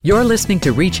You're listening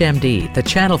to ReachMD, the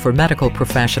channel for medical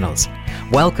professionals.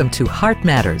 Welcome to Heart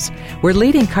Matters, where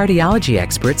leading cardiology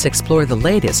experts explore the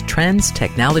latest trends,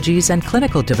 technologies, and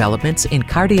clinical developments in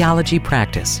cardiology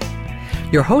practice.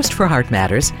 Your host for Heart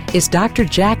Matters is Dr.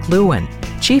 Jack Lewin,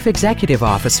 Chief Executive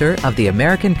Officer of the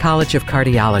American College of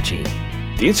Cardiology.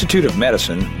 The Institute of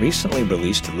Medicine recently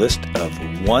released a list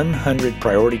of 100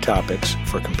 priority topics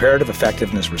for comparative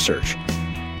effectiveness research.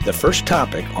 The first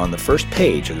topic on the first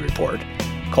page of the report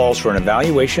calls for an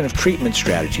evaluation of treatment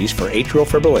strategies for atrial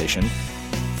fibrillation,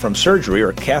 from surgery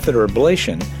or catheter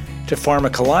ablation to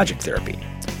pharmacologic therapy.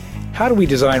 How do we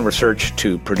design research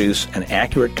to produce an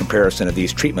accurate comparison of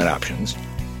these treatment options,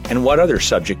 and what other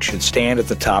subjects should stand at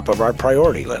the top of our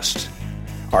priority list?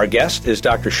 Our guest is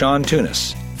Dr. Sean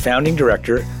Tunis, founding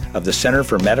director of the Center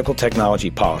for Medical Technology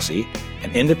Policy,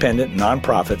 an independent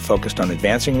nonprofit focused on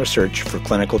advancing research for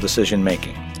clinical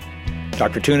decision-making.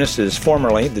 Dr. Tunis is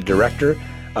formerly the director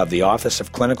of the Office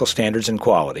of Clinical Standards and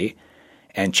Quality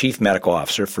and Chief Medical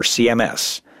Officer for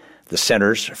CMS, the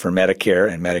Centers for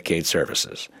Medicare and Medicaid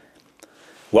Services.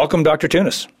 Welcome, Dr.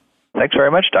 Tunis. Thanks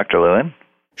very much, Dr. Lewin.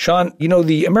 Sean,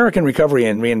 the American Recovery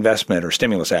and Reinvestment, or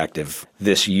Stimulus Act of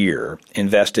this year,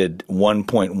 invested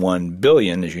 $1.1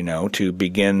 billion, as you know, to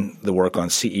begin the work on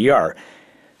CER.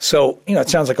 So, it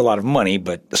sounds like a lot of money,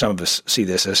 but some of us see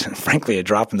this as, frankly, a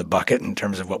drop in the bucket in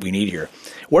terms of what we need here.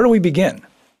 Where do we begin?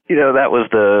 That was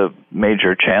the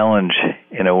major challenge,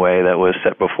 in a way, that was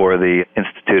set before the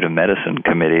Institute of Medicine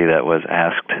committee that was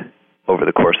asked over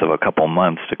the course of a couple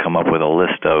months to come up with a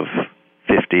list of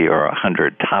 50 or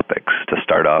 100 topics to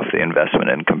start off the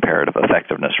investment in comparative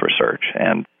effectiveness research.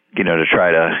 And, to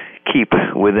try to keep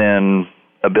within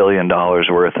 $1 billion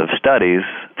worth of studies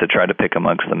to try to pick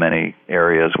amongst the many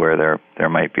areas where there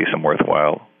might be some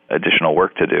worthwhile additional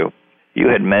work to do. You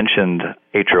had mentioned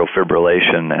atrial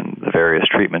fibrillation and the various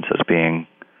treatments as being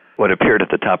what appeared at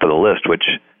the top of the list, which,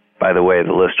 by the way,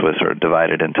 the list was sort of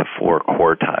divided into 4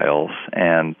 quartiles,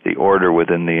 and the order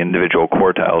within the individual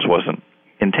quartiles wasn't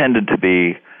intended to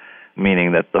be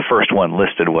meaning that the first one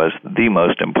listed was the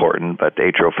most important, but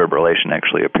atrial fibrillation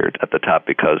actually appeared at the top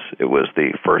because it was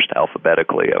the first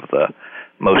alphabetically of the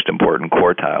most important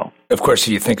quartile. Of course,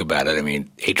 if you think about it,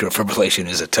 atrial fibrillation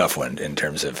is a tough one in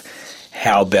terms of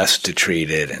how best to treat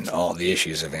it and all the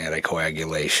issues of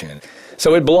anticoagulation.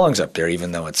 So it belongs up there,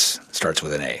 even though it starts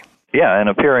with an A. Yeah, and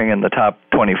appearing in the top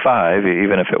 25,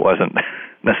 even if it wasn't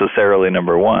necessarily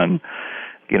number one,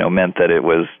 meant that it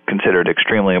was considered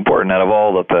extremely important out of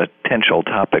all the potential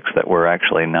topics that were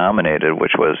actually nominated,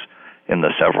 which was in the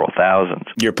several thousands.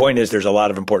 Your point is there's a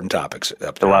lot of important topics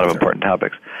up there. A lot of important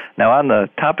topics. Now, on the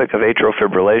topic of atrial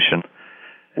fibrillation,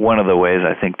 one of the ways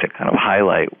I think to kind of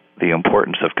highlight the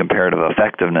importance of comparative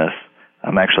effectiveness,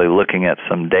 I'm actually looking at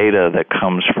some data that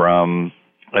comes from,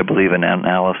 I believe, an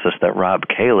analysis that Rob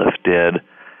Califf did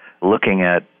looking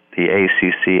at the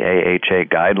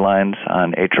ACC/AHA guidelines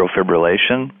on atrial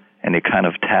fibrillation, and he kind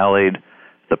of tallied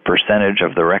the percentage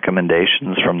of the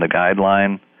recommendations from the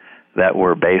guideline that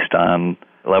were based on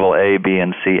level A, B,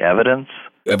 and C evidence.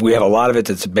 We have a lot of it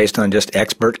that's based on just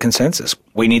expert consensus.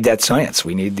 We need that science.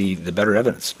 We need the better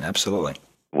evidence. Absolutely.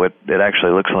 What it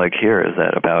actually looks like here is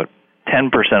that about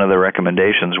 10% of the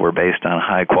recommendations were based on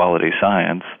high-quality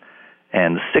science,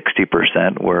 and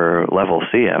 60% were level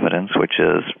C evidence, which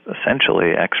is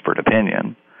essentially expert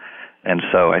opinion. And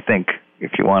so I think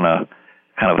if you want a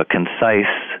kind of a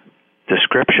concise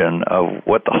description of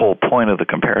what the whole point of the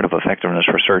comparative effectiveness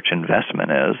research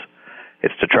investment is,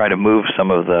 it's to try to move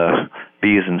some of the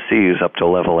B's and C's up to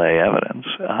level A evidence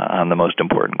on the most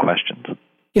important questions.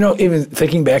 Even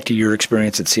thinking back to your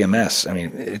experience at CMS,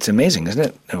 it's amazing, isn't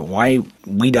it? Why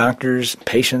we doctors,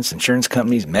 patients, insurance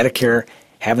companies, Medicare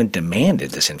haven't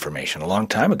demanded this information a long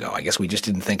time ago. I guess we just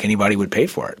didn't think anybody would pay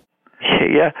for it.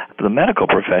 Yeah, the medical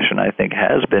profession, I think,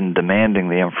 has been demanding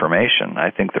the information. I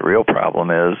think the real problem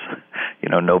is,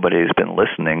 nobody's been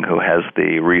listening who has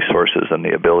the resources and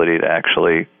the ability to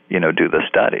actually, do the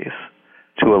studies.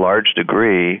 To a large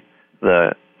degree,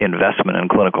 the investment in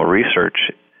clinical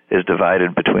research is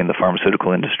divided between the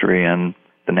pharmaceutical industry and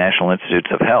the National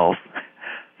Institutes of Health.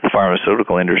 The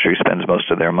pharmaceutical industry spends most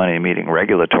of their money meeting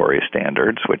regulatory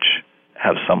standards, which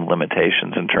have some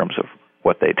limitations in terms of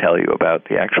what they tell you about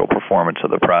the actual performance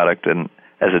of the product and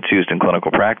as it's used in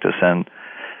clinical practice. And,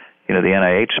 the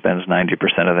NIH spends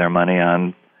 90% of their money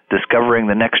on discovering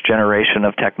the next generation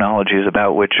of technologies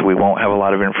about which we won't have a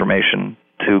lot of information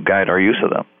to guide our use of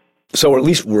them. So at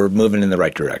least we're moving in the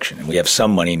right direction. And we have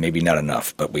some money, maybe not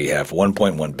enough, but we have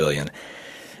 $1.1 billion.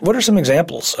 What are some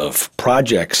examples of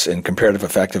projects in comparative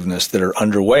effectiveness that are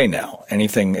underway now?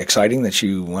 Anything exciting that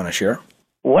you want to share?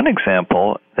 One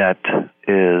example that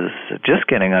is just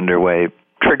getting underway,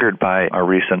 triggered by a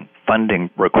recent funding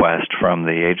request from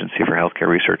the Agency for Healthcare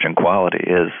Research and Quality,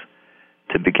 is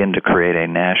to begin to create a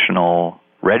national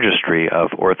registry of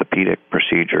orthopedic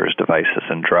procedures, devices,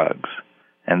 and drugs.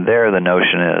 And there the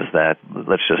notion is that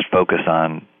let's just focus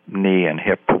on knee and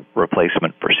hip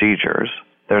replacement procedures.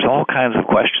 There's all kinds of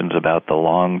questions about the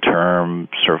long-term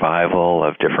survival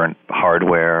of different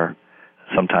hardware,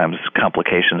 sometimes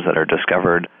complications that are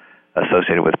discovered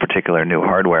associated with particular new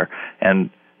hardware. And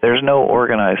there's no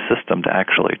organized system to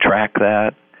actually track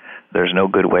that. There's no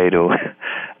good way to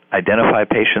identify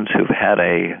patients who've had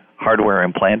a hardware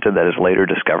implanted that is later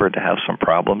discovered to have some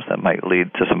problems that might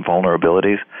lead to some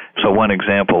vulnerabilities. So one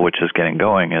example which is getting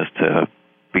going is to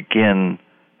begin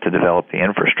to develop the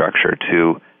infrastructure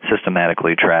to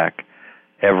systematically track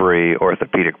every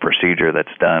orthopedic procedure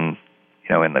that's done,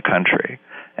 in the country.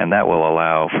 And that will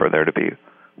allow for there to be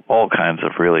all kinds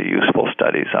of really useful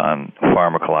studies on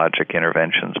pharmacologic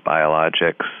interventions,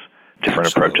 biologics, different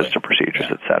approaches to procedures,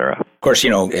 et cetera. Of course,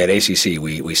 at ACC,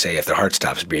 we say if the heart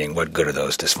stops beating, what good are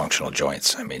those dysfunctional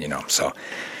joints? So.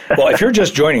 Well, if you're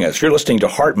just joining us, you're listening to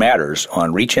Heart Matters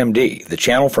on ReachMD, the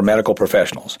channel for medical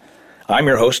professionals. I'm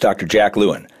your host, Dr. Jack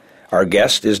Lewin. Our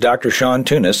guest is Dr. Shawn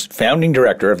Tunis, founding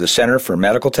director of the Center for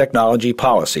Medical Technology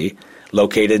Policy,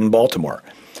 located in Baltimore.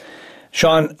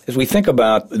 Shawn, as we think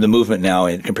about the movement now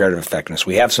in comparative effectiveness,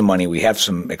 we have some money, we have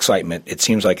some excitement. It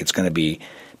seems like it's going to be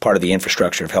part of the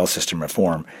infrastructure of health system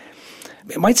reform.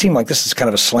 It might seem like this is kind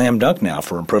of a slam dunk now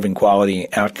for improving quality,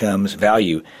 outcomes,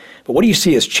 value. But what do you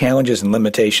see as challenges and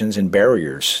limitations and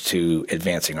barriers to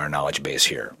advancing our knowledge base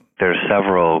here? There's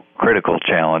several critical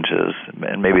challenges,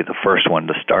 and maybe the first one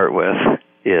to start with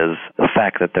is the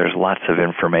fact that there's lots of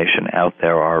information out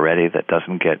there already that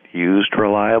doesn't get used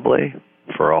reliably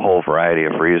for a whole variety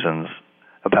of reasons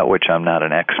about which I'm not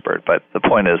an expert. But the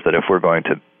point is that if we're going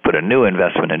to put a new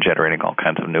investment in generating all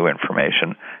kinds of new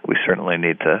information, we certainly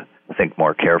need to think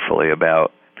more carefully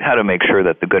about how to make sure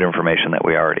that the good information that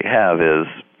we already have is,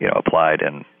 applied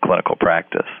in clinical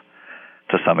practice.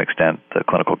 To some extent, the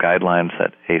clinical guidelines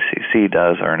that ACC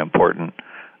does are an important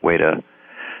way to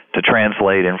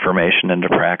translate information into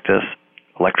practice.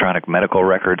 Electronic medical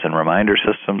records and reminder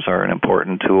systems are an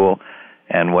important tool.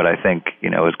 And what I think,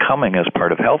 is coming as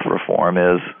part of health reform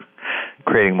is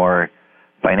creating more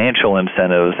financial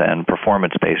incentives and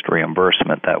performance-based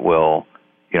reimbursement that will,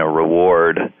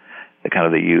 reward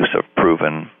the use of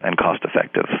proven and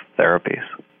cost-effective therapies.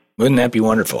 Wouldn't that be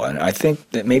wonderful? And I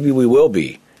think that maybe we will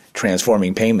be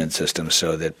transforming payment systems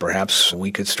so that perhaps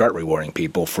we could start rewarding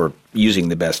people for using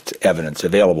the best evidence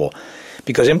available,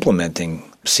 because implementing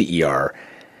CER,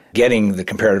 getting the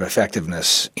comparative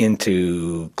effectiveness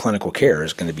into clinical care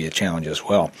is going to be a challenge as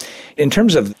well. In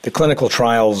terms of the clinical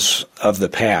trials of the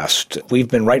past, we've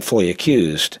been rightfully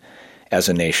accused as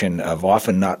a nation of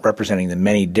often not representing the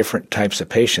many different types of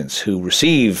patients who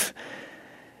receive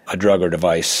a drug or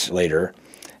device later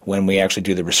when we actually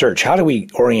do the research. How do we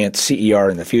orient CER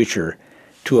in the future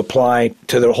to apply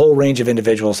to the whole range of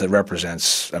individuals that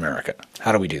represents America?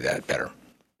 How do we do that better?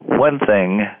 One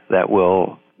thing that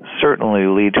will certainly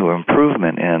lead to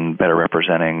improvement in better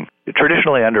representing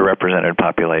traditionally underrepresented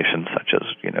populations such as,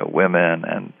 women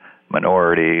and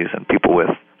minorities and people with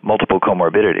multiple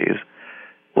comorbidities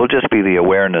will just be the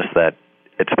awareness that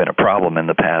it's been a problem in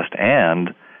the past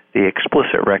and the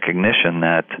explicit recognition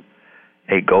that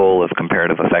a goal of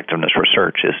comparative effectiveness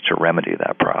research is to remedy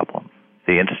that problem.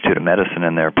 The Institute of Medicine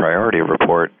in their priority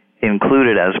report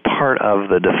included as part of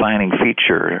the defining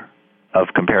feature of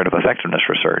comparative effectiveness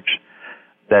research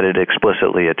that it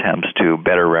explicitly attempts to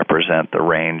better represent the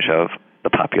range of the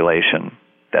population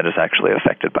that is actually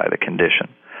affected by the condition.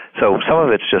 So some of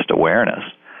it's just awareness,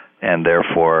 and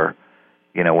therefore,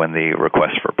 when the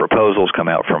requests for proposals come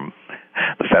out from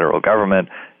the federal government,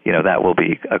 that will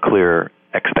be a clear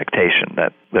expectation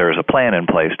that there is a plan in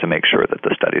place to make sure that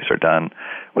the studies are done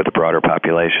with a broader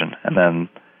population. And then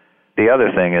the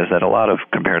other thing is that a lot of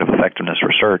comparative effectiveness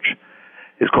research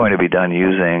is going to be done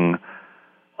using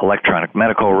electronic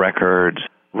medical records,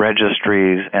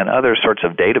 registries, and other sorts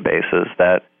of databases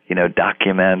that,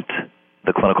 document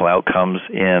the clinical outcomes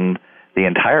in the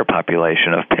entire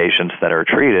population of patients that are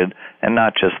treated, and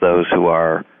not just those who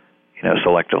are,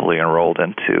 selectively enrolled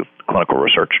into clinical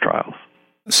research trials.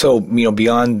 So,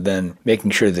 beyond then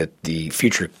making sure that the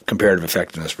future comparative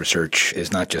effectiveness research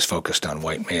is not just focused on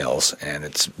white males, and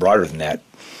it's broader than that,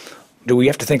 do we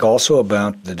have to think also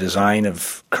about the design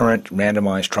of current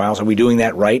randomized trials? Are we doing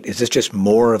that right? Is this just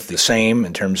more of the same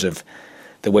in terms of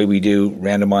the way we do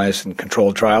randomized and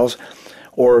controlled trials?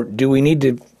 Or do we need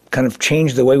to kind of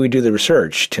change the way we do the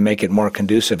research to make it more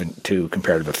conducive to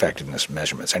comparative effectiveness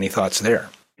measurements. Any thoughts there?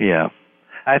 Yeah.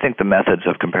 I think the methods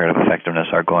of comparative effectiveness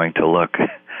are going to look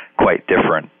quite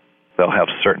different. They'll have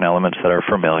certain elements that are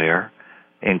familiar,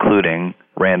 including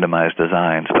randomized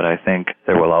designs, but I think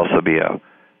there will also be a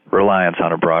reliance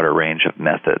on a broader range of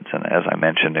methods, and as I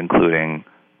mentioned, including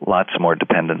lots more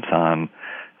dependence on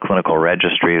clinical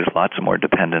registries, lots more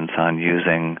dependence on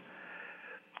using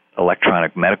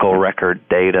electronic medical record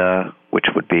data, which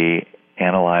would be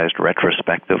analyzed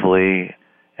retrospectively,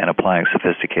 and applying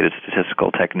sophisticated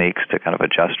statistical techniques to kind of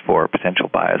adjust for potential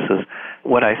biases.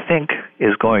 What I think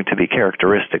is going to be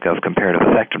characteristic of comparative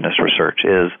effectiveness research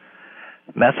is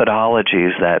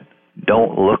methodologies that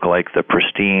don't look like the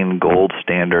pristine gold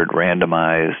standard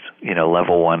randomized,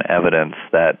 level 1 evidence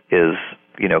that is,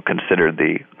 considered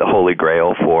the holy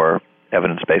grail for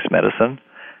evidence-based medicine.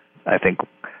 I think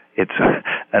it's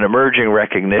an emerging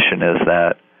recognition is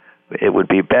that it would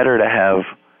be better to have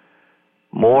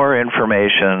more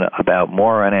information about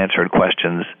more unanswered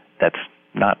questions that's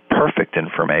not perfect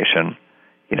information,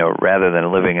 rather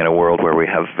than living in a world where we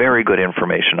have very good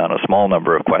information on a small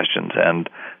number of questions and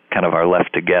kind of are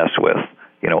left to guess with,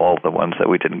 all the ones that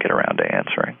we didn't get around to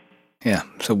answering. Yeah,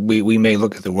 so we may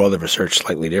look at the world of research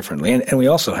slightly differently. And we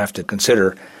also have to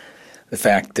consider the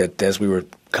fact that, as we were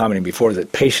commenting before,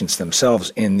 that patients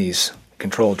themselves in these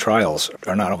controlled trials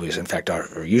are not always, in fact,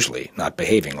 are usually not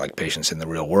behaving like patients in the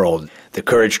real world. The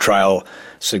COURAGE trial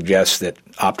suggests that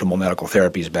optimal medical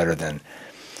therapy is better than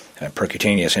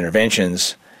percutaneous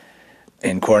interventions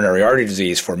in coronary artery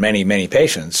disease for many, many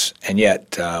patients, and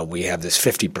yet we have this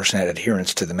 50%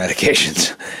 adherence to the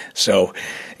medications. So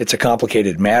it's a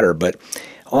complicated matter. But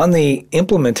on the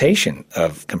implementation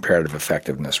of comparative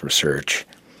effectiveness research,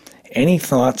 any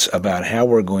thoughts about how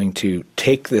we're going to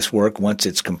take this work once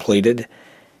it's completed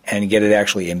and get it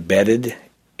actually embedded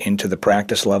into the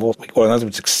practice level? Or in other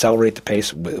words, accelerate the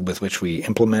pace with which we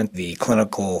implement the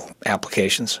clinical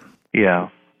applications? Yeah,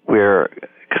 we're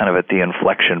kind of at the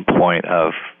inflection point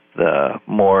of the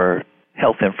more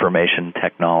health information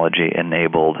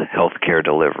technology-enabled healthcare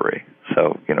delivery.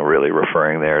 So, really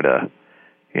referring there to,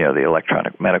 the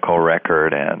electronic medical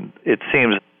record. And it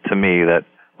seems to me that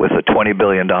with a $20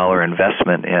 billion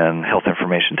investment in health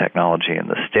information technology and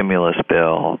the stimulus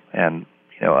bill and,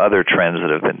 other trends that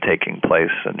have been taking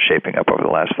place and shaping up over the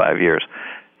last 5 years,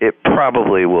 it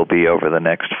probably will be over the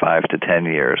next 5 to 10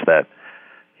 years that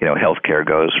healthcare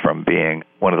goes from being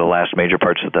one of the last major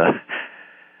parts of the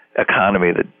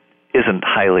economy that isn't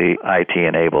highly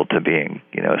IT-enabled to being,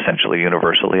 essentially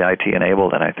universally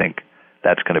IT-enabled. And I think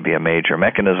that's going to be a major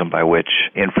mechanism by which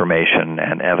information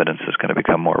and evidence is going to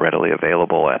become more readily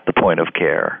available at the point of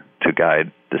care to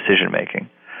guide decision-making.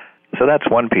 So that's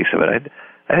one piece of it.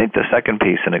 I think the second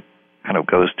piece, and it kind of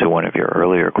goes to one of your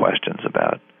earlier questions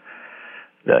about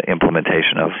the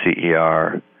implementation of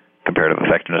CER, comparative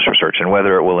effectiveness research, and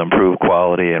whether it will improve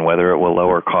quality and whether it will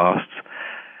lower costs.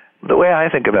 The way I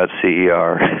think about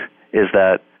CER is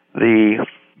that the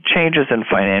changes in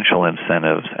financial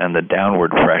incentives and the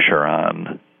downward pressure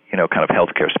on, kind of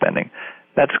healthcare spending,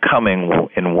 that's coming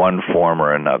in one form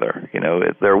or another.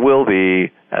 There will be,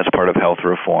 as part of health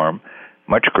reform,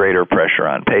 much greater pressure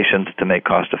on patients to make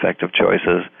cost-effective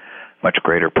choices, much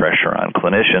greater pressure on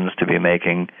clinicians to be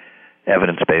making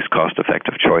evidence-based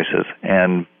cost-effective choices.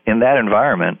 And in that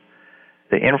environment,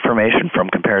 the information from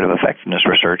comparative effectiveness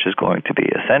research is going to be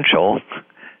essential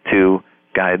to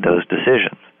guide those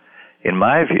decisions. In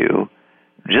my view,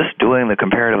 just doing the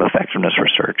comparative effectiveness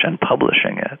research and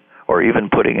publishing it, or even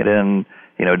putting it in,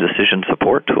 decision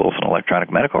support tools and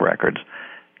electronic medical records,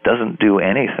 doesn't do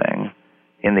anything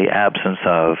in the absence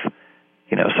of,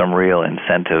 some real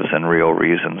incentives and real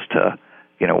reasons to,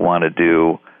 want to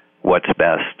do what's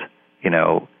best,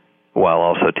 while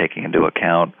also taking into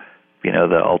account,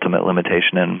 the ultimate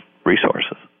limitation in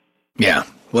resources. Yeah.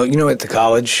 Well, at the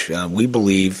college, we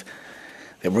believe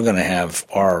that we're going to have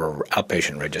our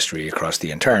outpatient registry across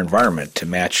the entire environment to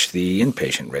match the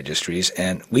inpatient registries.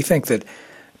 And we think that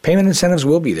payment incentives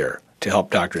will be there to help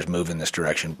doctors move in this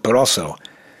direction. But also,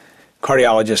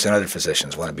 cardiologists and other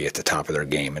physicians want to be at the top of their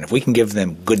game. And if we can give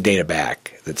them good data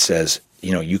back that says,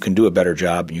 you can do a better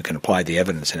job and you can apply the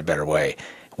evidence in a better way,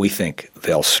 we think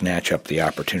they'll snatch up the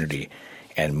opportunity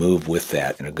and move with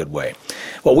that in a good way.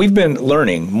 Well, we've been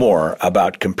learning more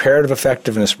about comparative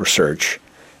effectiveness research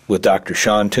with Dr.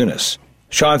 Sean Tunis.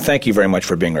 Sean, thank you very much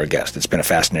for being our guest. It's been a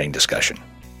fascinating discussion.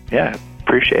 Yeah,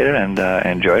 appreciate it and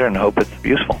enjoyed it and hope it's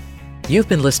useful. You've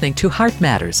been listening to Heart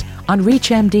Matters on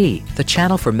ReachMD, the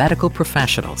channel for medical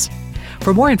professionals.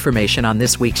 For more information on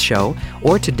this week's show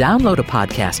or to download a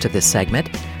podcast of this segment,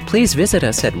 please visit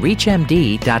us at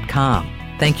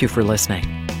reachmd.com. Thank you for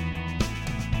listening.